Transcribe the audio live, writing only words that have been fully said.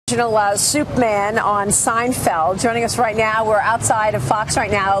Original Soupman on Seinfeld. Joining us right now, we're outside of Fox right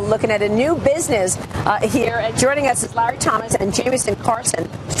now looking at a new business here. And joining us is Larry Thomas and Jamieson Karson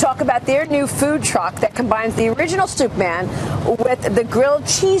to talk about their new food truck that combines the original Soupman with the grilled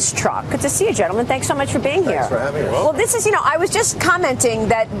cheese truck. Good to see you, gentlemen. Thanks so much for being here. Thanks for having us. Well, this is, I was just commenting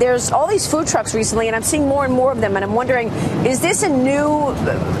that there's all these food trucks recently, and I'm seeing more and more of them, and I'm wondering, is this a new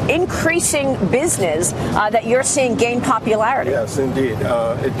increasing business that you're seeing gain popularity? Yes, indeed.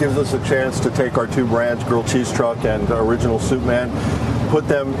 It gives us a chance to take our two brands, grilled cheese truck and original Soupman, put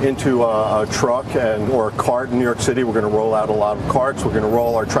them into a truck or a cart in New York City. We're going to roll out a lot of carts. We're going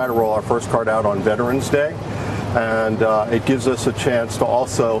to try to roll our first cart out on Veterans Day. And it gives us a chance to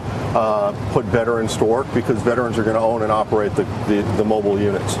also put veterans to work, because veterans are going to own and operate the mobile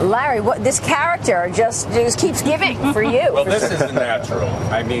units. Larry, this character just keeps giving for you. Well, this isn't natural.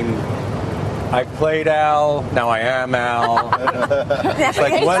 I mean, I played Al, now I am Al. It's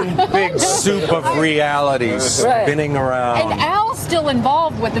like one big soup of reality spinning around. And Al's still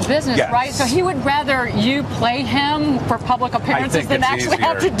involved with the business, yes. right? So he would rather you play him for public appearances than actually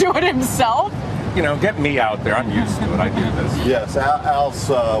have to do it himself? Get me out there. I'm used to it. I do this. Yes, Al's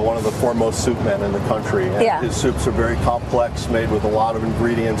one of the foremost soup men in the country. And his soups are very complex, made with a lot of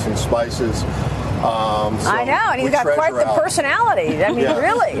ingredients and spices. I know, and he's got quite the personality. I mean,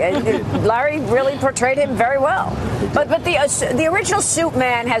 really, Larry really portrayed him very well. But the original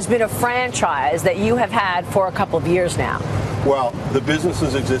Soupman has been a franchise that you have had for a couple of years now. Well, the business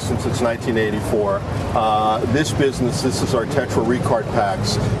has existed since 1984. This is our Tetra Recart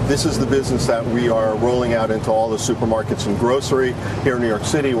packs. This is the business that we are rolling out into all the supermarkets and grocery. Here in New York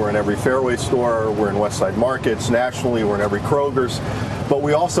City, we're in every Fairway store, we're in West Side Markets. Nationally, we're in every Kroger's. But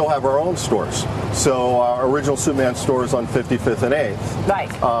we also have our own stores. So our original Soupman store is on 55th and 8th.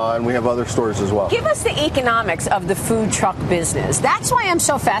 Right. And we have other stores as well. Give us the economics of the food truck business. That's why I'm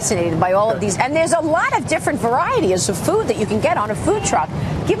so fascinated by all of these. And there's a lot of different varieties of food that you can get on a food truck.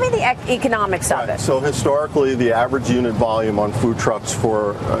 Give me the economics of it. So historically, the average unit volume on food trucks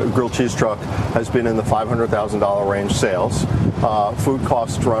for a grilled cheese truck has been in the $500,000 range sales. Food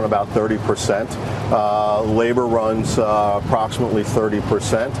costs run about 30%. Labor runs approximately 30%.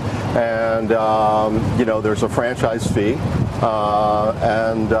 And, there's a franchise fee.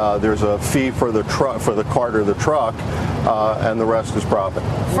 And there's a fee for the cart or the truck. And the rest is profit.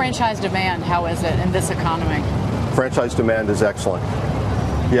 Franchise demand, how is it in this economy? Franchise demand is excellent.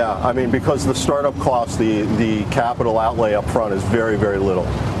 Yeah, I mean, because the startup cost, the capital outlay up front is very, very little.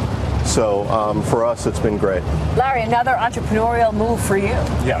 So for us, it's been great. Larry, another entrepreneurial move for you.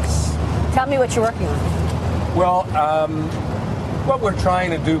 Yes. Tell me what you're working on. Well, what we're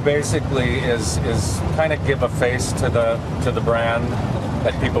trying to do basically is kind of give a face to the brand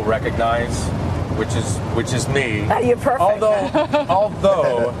that people recognize, which is me. You're perfect.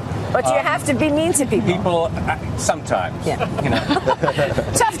 Although. But you have to be mean to people. People, sometimes. Yeah.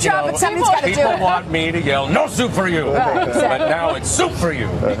 Tough job, but somebody's got to do it. People want me to yell, "No soup for you!" Right, exactly. But now it's soup for you,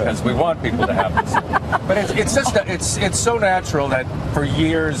 because we want people to have this. But it's so natural that for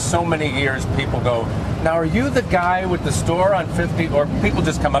years, so many years, people go, "Now, are you the guy with the store on 50?" Or people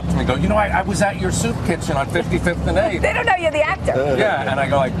just come up to me and go, I was at your soup kitchen on 55th and 8th. They don't know you're the actor. Yeah, and I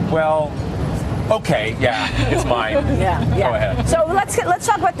go like, well. Okay, yeah, it's mine. Yeah. Go ahead. So let's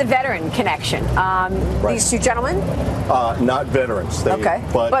talk about the veteran connection. These two gentlemen? Not veterans. Okay.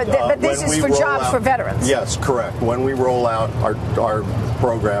 But this is for jobs for veterans. Yes, correct. When we roll out our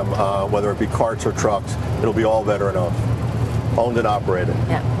program, whether it be carts or trucks, it'll be all veteran owned and operated.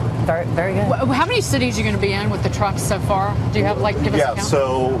 Yeah. Very, very good. How many cities are you going to be in with the trucks so far? Do you have, give us a count?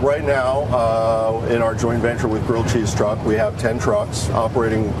 So right now, in our joint venture with Grilled Cheese Truck, we have 10 trucks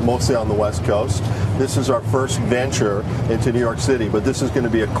operating mostly on the West Coast. This is our first venture into New York City, but this is going to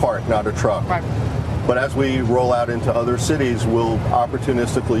be a cart, not a truck. Right. But as we roll out into other cities, we'll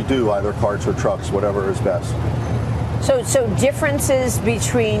opportunistically do either carts or trucks, whatever is best. So differences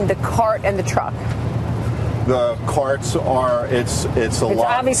between the cart and the truck? The carts are, it's a lot.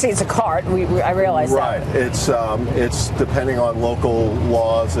 Obviously, it's a cart. I realize that. Right. It's depending on local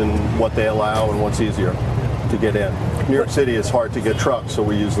laws and what they allow and what's easier to get in. New York City is hard to get trucks, so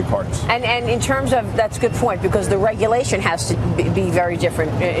we use the carts. And in terms of, that's a good point, because the regulation has to be very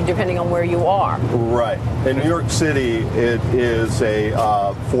different depending on where you are. Right. In New York City, it is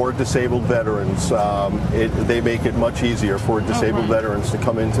for disabled veterans. They make it much easier for disabled veterans to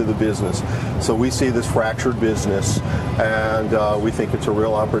come into the business. So we see this fractured business, and we think it's a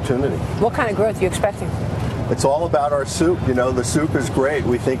real opportunity. What kind of growth are you expecting? It's all about our soup. You know, the soup is great.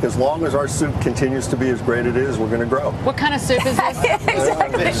 We think as long as our soup continues to be as great as it is, we're going to grow. What kind of soup is this?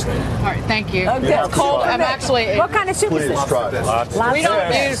 Exactly. All right, thank you. Okay. It's cold. I'm actually. What kind of soup is Please this? try. Lobster We don't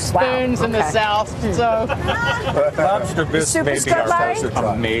bisque. use spoons in the Okay. South, so. Lobster bisque Soup may is be good, our Larry? most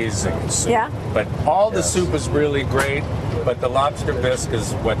amazing soup. Yeah? But all the soup is really great, but the lobster bisque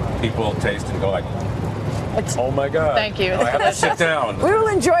is what people taste and go like, oh my God. Thank you. I have to sit down. We will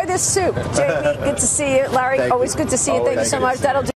enjoy this soup. Jamie, good to see you. Larry, Thank always you. good to see you. Thank you so much. That'll do